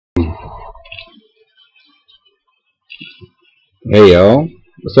Hey y'all,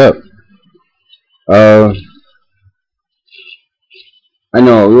 what's up? Uh, I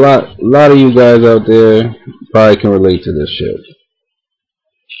know a lot of you guys out there probably can relate to this shit.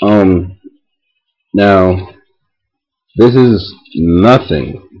 Um, Now this is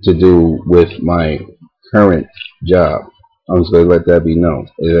nothing to do with my current job. I'm just gonna let that be known.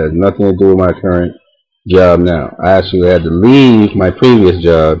 It has nothing to do with my current job now. I actually had to leave my previous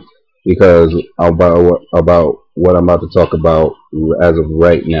job because about what I'm about to talk about as of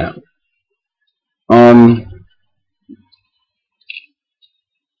right now. Um,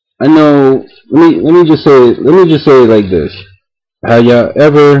 I know. Let me just say it like this: have y'all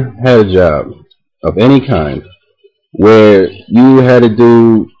ever had a job of any kind where you had to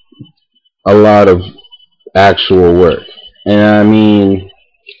do a lot of actual work? And I mean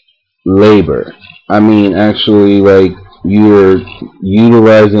labor. I mean actually like you're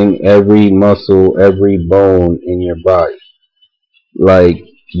utilizing every muscle, every bone in your body. Like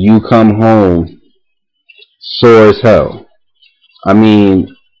you come home sore as hell. I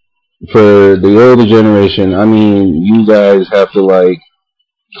mean, for the older generation, I mean, you guys have to like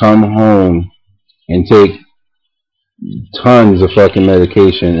come home and take tons of fucking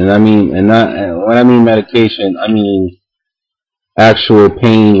medication, and I mean, and not and when I mean medication, I mean actual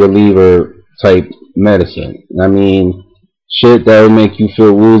pain reliever type medicine. I mean, shit that would make you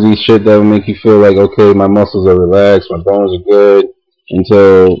feel woozy, shit that would make you feel like okay, my muscles are relaxed, my bones are good,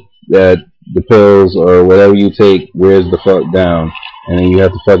 until that the pills or whatever you take wears the fuck down, and then you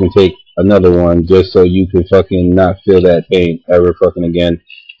have to fucking take another one just so you can fucking not feel that pain ever fucking again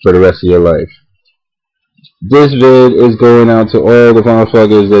for the rest of your life. This vid is going out to all the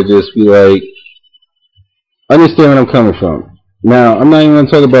motherfuckers that just be like, understand where I'm coming from. Now, I'm not even going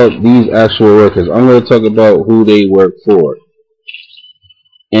to talk about these actual workers. I'm going to talk about who they work for.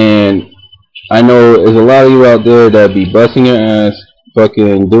 And I know there's a lot of you out there that be busting your ass,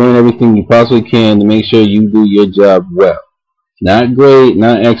 fucking doing everything you possibly can to make sure you do your job well. Not great,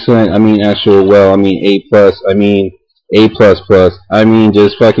 not excellent, I mean actual well, I mean A plus, I mean A plus plus, I mean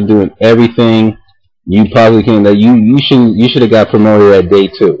just fucking doing everything you possibly can. That you should have got promoted at day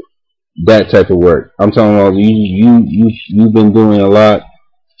two. That type of work. I'm talking about you've been doing a lot,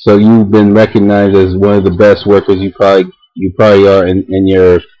 so you've been recognized as one of the best workers you probably are in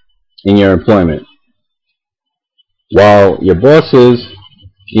your employment. While your bosses,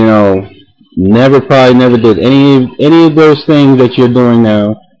 you know, never did any of those things that you're doing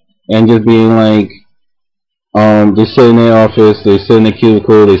now, and just being like, they sit in their office, they sit in the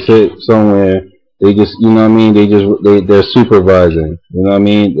cubicle, they sit somewhere. They just, you know what I mean? They're supervising. You know what I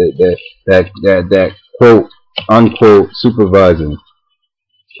mean? That quote unquote supervising.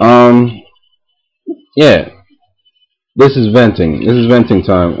 Um, yeah. This is venting. This is venting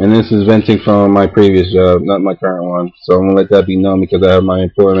time, and this is venting from my previous job, not my current one. So I'm gonna let that be known because I have my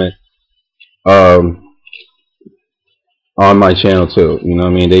employment um on my channel too. You know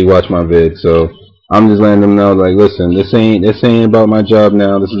what I mean? They watch my vid, so I'm just letting them know, like, listen, this ain't about my job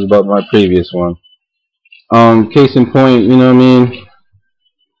now. This is about my previous one. Case in point, you know what I mean?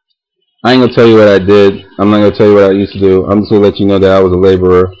 I ain't gonna tell you what I did. I'm not gonna tell you what I used to do. I'm just gonna let you know that I was a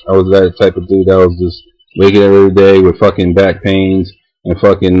laborer. I was that type of dude that was just waking up every day with fucking back pains and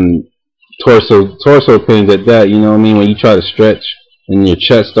fucking torso pains at that. You know what I mean? When you try to stretch and your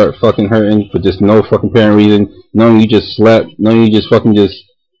chest start fucking hurting for just no fucking apparent reason. Knowing you just slept. Knowing you just fucking just,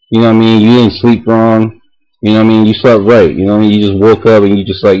 you know what I mean? You didn't sleep wrong. You know what I mean? You slept right. You know what I mean? You just woke up and you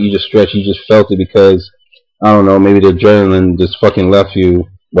just stretched. You just felt it because I don't know, maybe the adrenaline just fucking left you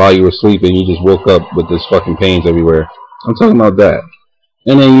while you were sleeping. You just woke up with this fucking pains everywhere. I'm talking about that.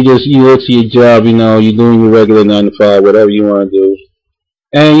 And then you go to your job, you know, you're doing your regular 9 to 5, whatever you want to do.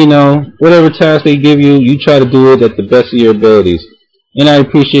 And, you know, whatever task they give you, you try to do it at the best of your abilities. And I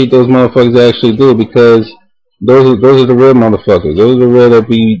appreciate those motherfuckers that actually do it, because those are the real motherfuckers. Those are the real that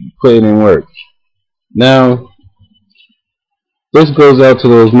be putting in work. Now, this goes out to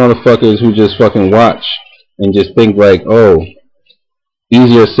those motherfuckers who just fucking watch and just think like, oh,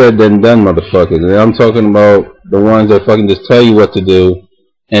 easier said than done, motherfuckers. And I'm talking about the ones that fucking just tell you what to do,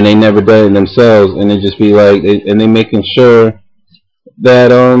 and they never done it themselves, and they just be like, and they making sure that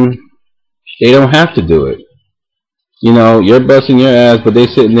they don't have to do it. You know, you're busting your ass, but they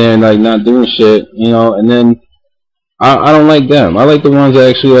sitting there and like not doing shit. You know, and then I don't like them. I like the ones that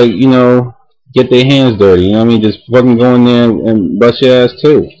actually like, you know, get their hands dirty. You know what I mean? Just fucking go in there and bust your ass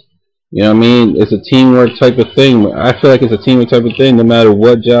too. You know what I mean? It's a teamwork type of thing. I feel like it's a teamwork type of thing no matter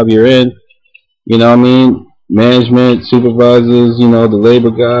what job you're in. You know what I mean? Management, supervisors, you know, the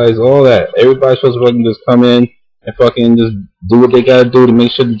labor guys, all that. Everybody's supposed to fucking just come in and fucking just do what they gotta do to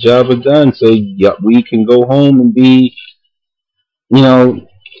make sure the job is done. So yeah, we can go home and be, you know,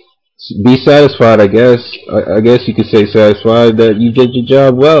 be satisfied. I guess you could say satisfied that you did your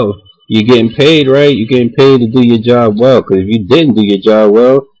job well. You're getting paid, right? You're getting paid to do your job well. Because if you didn't do your job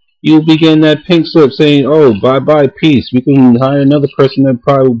well, you'll be getting that pink slip saying, "Oh, bye bye, peace. We can hire another person that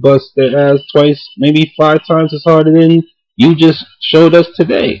probably will bust their ass twice, maybe 5 times as hard than you just showed us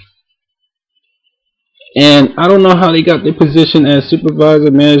today." And I don't know how they got their position as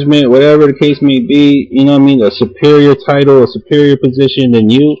supervisor, management, whatever the case may be. You know what I mean? A superior title, a superior position than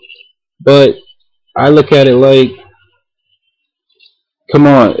you. But I look at it like, come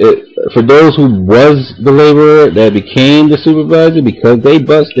on, for those who was the laborer that became the supervisor because they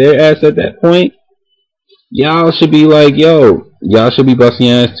bust their ass at that point, y'all should be like, yo, y'all should be busting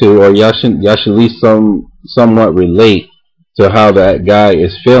your ass too, or y'all should at least somewhat relate to how that guy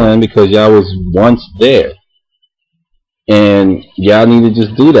is feeling because y'all was once there, and y'all need to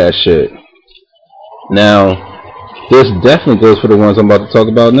just do that shit. Now, this definitely goes for the ones I'm about to talk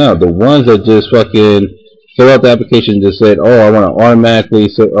about now. The ones that just fucking fill out the application and just said, "Oh, I want to automatically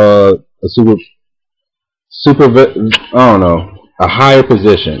a I don't know, a higher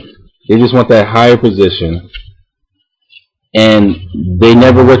position." They just want that higher position, and they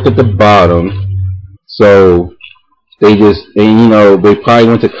never worked at the bottom, so they just, and you know, they probably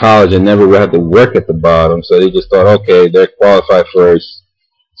went to college and never had to work at the bottom, so they just thought, okay, they're qualified for a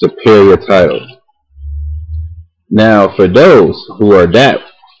superior title. Now, for those who are that,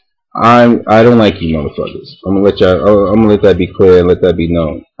 I don't like you motherfuckers. I'm gonna let that be clear and let that be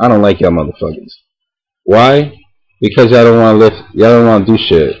known. I don't like y'all motherfuckers. Why? Because y'all don't want to do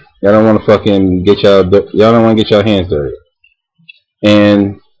shit. Y'all don't want to fucking y'all don't want to get y'all hands dirty.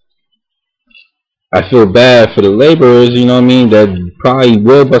 And I feel bad for the laborers, you know what I mean, that probably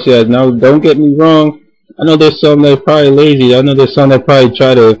will bust your ass. Now, don't get me wrong. I know there's some that are probably lazy. I know there's some that probably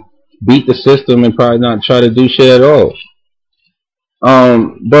try to beat the system and probably not try to do shit at all.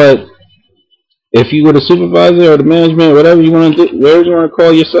 But if you were the supervisor or the management, whatever you want to do, whatever you want to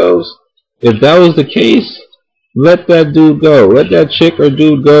call yourselves, if that was the case, let that dude go. Let that chick or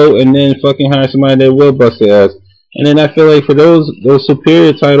dude go, and then fucking hire somebody that will bust their ass. And then I feel like for those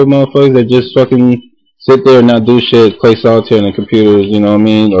superior title motherfuckers that just fucking sit there and not do shit, play solitaire on the computers, you know what I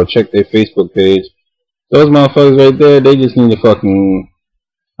mean, or check their Facebook page, those motherfuckers right there, they just need to fucking,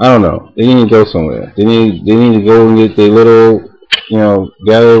 I don't know, they need to go somewhere. They need to go and get their little, you know,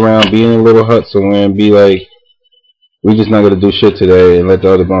 gather around, be in a little hut somewhere and be like, we just not gonna do shit today, and let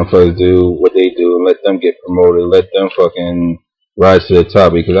the other motherfuckers do what they do and let them get promoted, let them fucking rise to the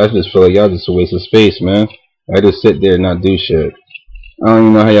top, because I just feel like y'all just a waste of space, man. I just sit there and not do shit. I don't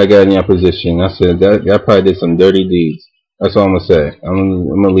even know how y'all got in your position. I said that y'all probably did some dirty deeds. That's all I'm gonna say. I'm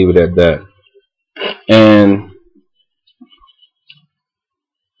gonna leave it at that. And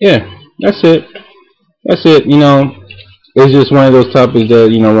yeah, that's it. That's it. You know, it's just one of those topics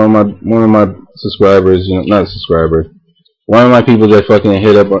that, you know, one of my subscribers, you know, not a subscriber, one of my people that fucking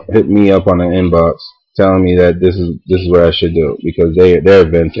hit me up on the inbox telling me that this is what I should do because they're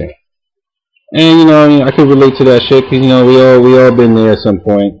venting. And you know, I can relate to that shit because, you know, we all been there at some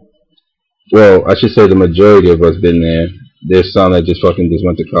point. Well, I should say the majority of us been there. There's some that just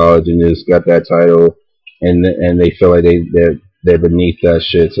went to college and just got that title, and they feel like they're beneath that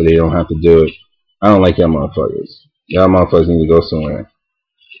shit, so they don't have to do it. I don't like y'all motherfuckers. Y'all motherfuckers need to go somewhere.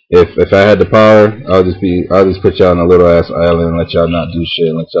 If I had the power, I'll just put y'all on a little ass island and let y'all not do shit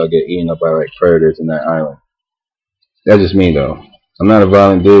and let y'all get eaten up by like predators in that island. That's just me though. I'm not a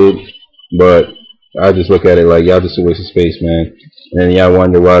violent dude, but I just look at it like y'all just a waste of space, man. And then y'all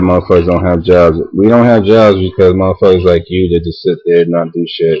wonder why motherfuckers don't have jobs. We don't have jobs because motherfuckers like you that just sit there and not do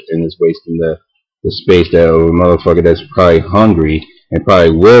shit and it's wasting the space that a motherfucker that's probably hungry and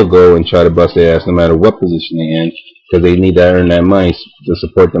probably will go and try to bust their ass no matter what position they're in, because they need to earn that money to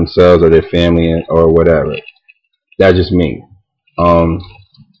support themselves or their family or whatever. That's just me.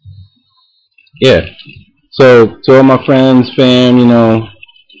 Yeah. So to all my friends, fam, you know,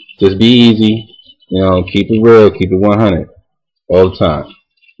 just be easy. You know, keep it real, keep it 100 all the time,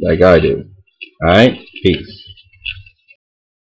 like I do. All right, peace.